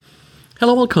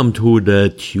Hello, welcome to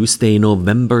the Tuesday,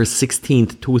 November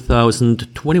 16th,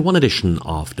 2021 edition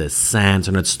of the SANS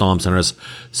and Storm Center's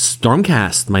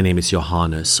StormCast. My name is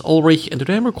Johannes Ulrich, and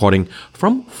today I'm recording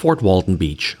from Fort Walton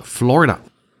Beach, Florida.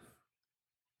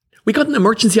 We got an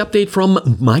emergency update from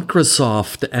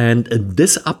Microsoft, and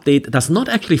this update does not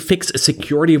actually fix a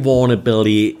security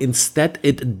vulnerability. Instead,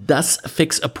 it does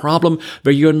fix a problem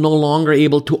where you're no longer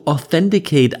able to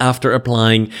authenticate after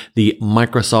applying the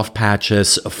Microsoft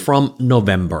patches from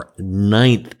November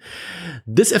 9th.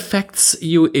 This affects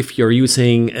you if you're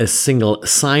using a single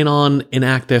sign-on in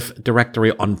Active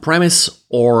Directory on-premise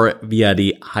or via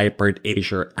the hybrid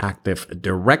Azure Active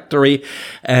Directory.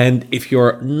 And if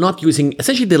you're not using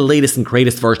essentially the latest and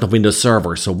greatest version of Windows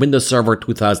Server, so Windows Server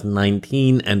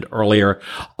 2019 and earlier,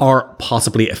 are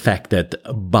possibly affected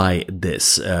by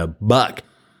this bug.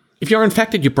 If you're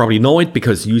infected, you probably know it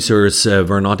because users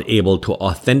were not able to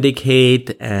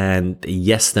authenticate. And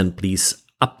yes, then please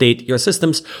update your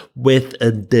systems with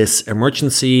this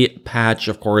emergency patch.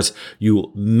 Of course,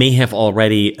 you may have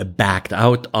already backed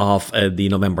out of the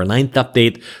November 9th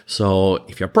update. So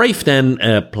if you're brave, then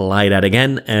apply that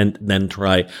again and then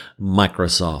try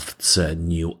Microsoft's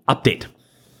new update.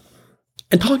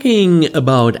 And talking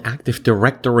about Active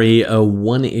Directory,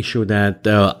 one issue that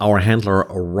our handler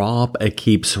Rob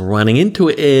keeps running into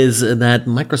is that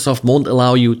Microsoft won't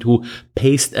allow you to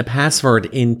paste a password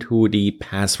into the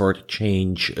password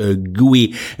change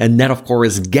GUI. And that, of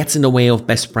course, gets in the way of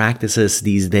best practices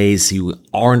these days. You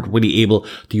aren't really able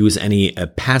to use any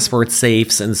password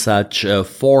safes and such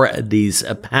for these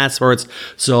passwords.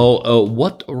 So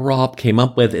what Rob came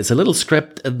up with is a little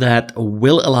script that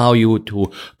will allow you to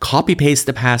copy paste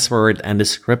the password, and the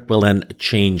script will then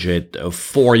change it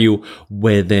for you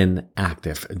within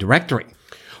Active Directory.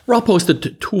 Rob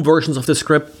posted two versions of the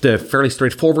script, fairly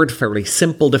straightforward, fairly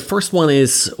simple. The first one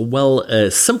is,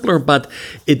 simpler, but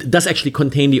it does actually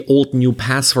contain the old new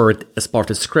password as part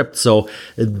of the script. So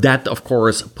that, of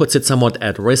course, puts it somewhat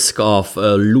at risk of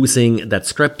losing that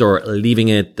script or leaving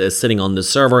it sitting on the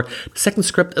server. The second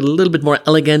script, a little bit more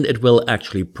elegant. It will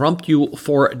actually prompt you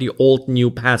for the old new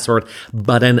password,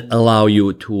 but then allow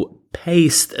you to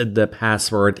paste the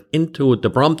password into the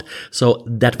prompt, so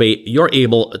that way you're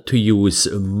able to use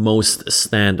most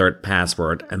standard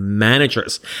password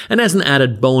managers. And as an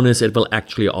added bonus, it will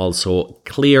actually also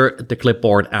clear the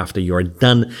clipboard after you're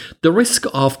done. The risk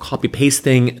of copy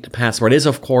pasting the password is,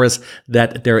 of course,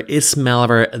 that there is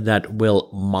malware that will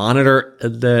monitor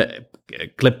the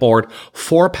clipboard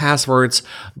for passwords,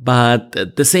 but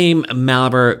the same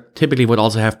malware typically would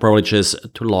also have privileges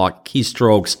to log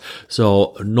keystrokes,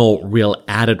 so no real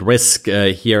added risk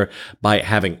here by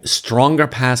having stronger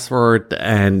password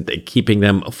and keeping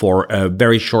them for a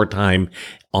very short time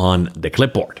on the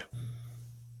clipboard.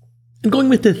 And going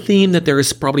with the theme that there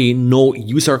is probably no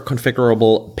user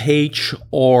configurable page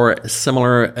or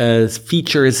similar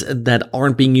features that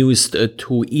aren't being used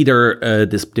to either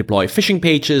deploy phishing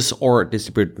pages or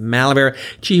distribute malware,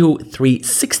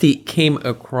 Geo360 came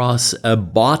across a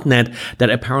botnet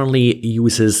that apparently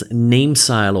uses name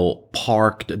silo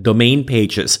parked domain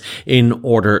pages in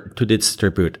order to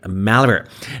distribute malware.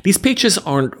 These pages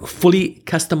aren't fully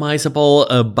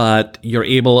customizable, but you're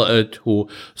able to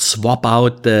swap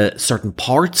out the certain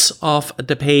parts of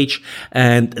the page,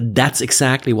 and that's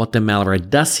exactly what the malware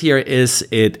does here. Is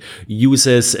it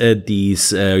uses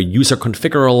these user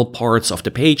configurable parts of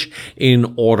the page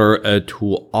in order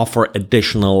to offer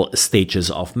additional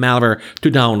stages of malware to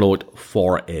download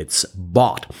for its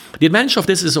bot. The advantage of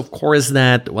this is, of course,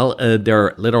 that there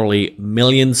are literally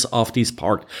millions of these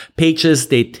parked pages.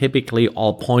 They typically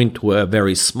all point to a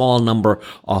very small number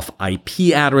of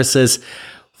IP addresses.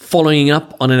 Following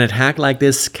up on an attack like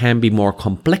this can be more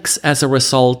complex as a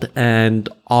result, and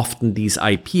often these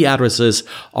IP addresses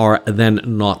are then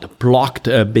not blocked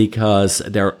because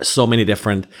there are so many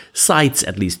different sites,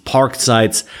 at least parked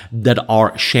sites, that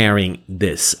are sharing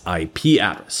this IP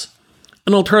address.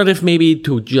 An alternative may be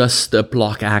to just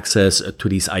block access to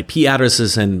these IP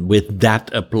addresses, and with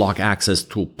that block access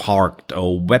to parked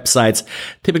websites.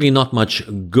 Typically not much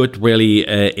good really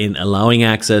in allowing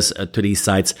access to these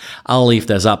sites. I'll leave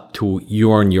this up to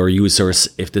you and your users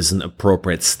if this is an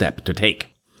appropriate step to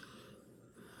take.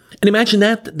 And imagine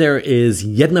that there is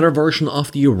yet another version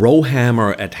of the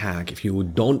Rowhammer attack. If you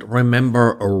don't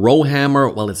remember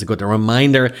Rowhammer, well, it's a good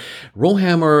reminder.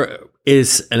 Rowhammer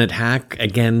is an attack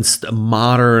against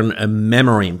modern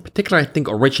memory. In particular, I think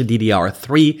originally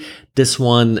DDR3. This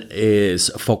one is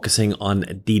focusing on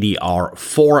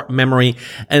DDR4 memory.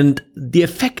 And the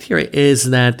effect here is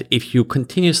that if you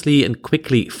continuously and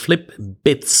quickly flip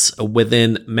bits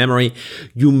within memory,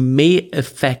 you may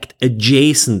affect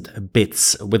adjacent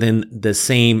bits within the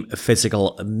same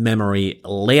physical memory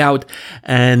layout.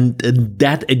 And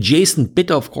that adjacent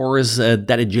bit, of course,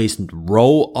 that adjacent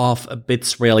row of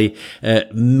bits really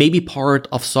may be part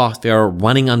of software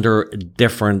running under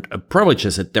different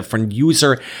privileges, a different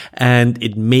user, and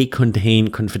it may contain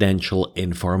confidential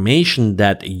information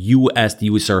that you as the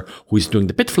user who is doing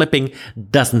the bit flipping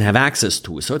doesn't have access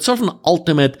to. So it's sort of an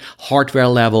ultimate hardware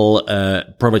level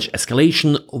privilege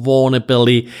escalation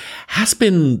vulnerability. Has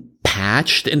been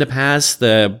patched in the past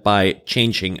by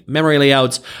changing memory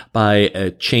layouts,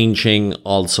 by changing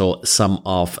also some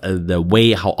of the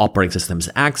way how operating systems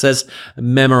access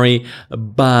memory.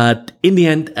 But in the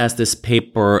end, as this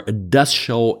paper does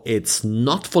show, it's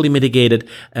not fully mitigated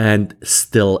and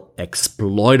still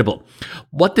exploitable.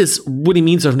 What this really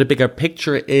means in the bigger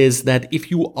picture is that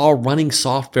if you are running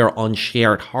software on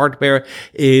shared hardware,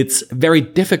 it's very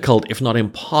difficult, if not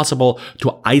impossible,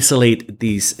 to isolate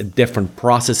these different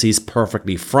processes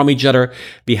perfectly from each other.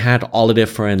 We had all the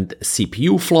different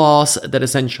CPU flaws that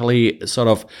essentially sort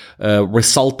of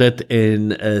resulted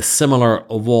in similar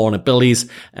vulnerabilities.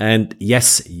 And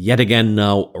yes, yet again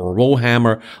now,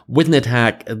 Rowhammer with an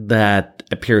attack that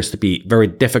appears to be very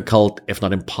difficult, if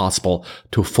not impossible,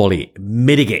 to fully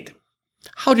mitigate.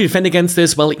 How to defend against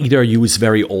this? Well, either use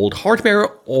very old hardware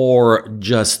or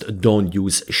just don't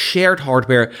use shared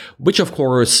hardware, which of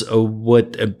course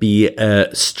would be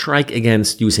a strike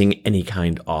against using any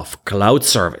kind of cloud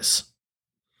service.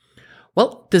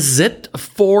 Well, this is it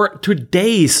for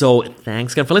today. So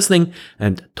thanks again for listening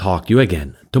and talk to you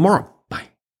again tomorrow.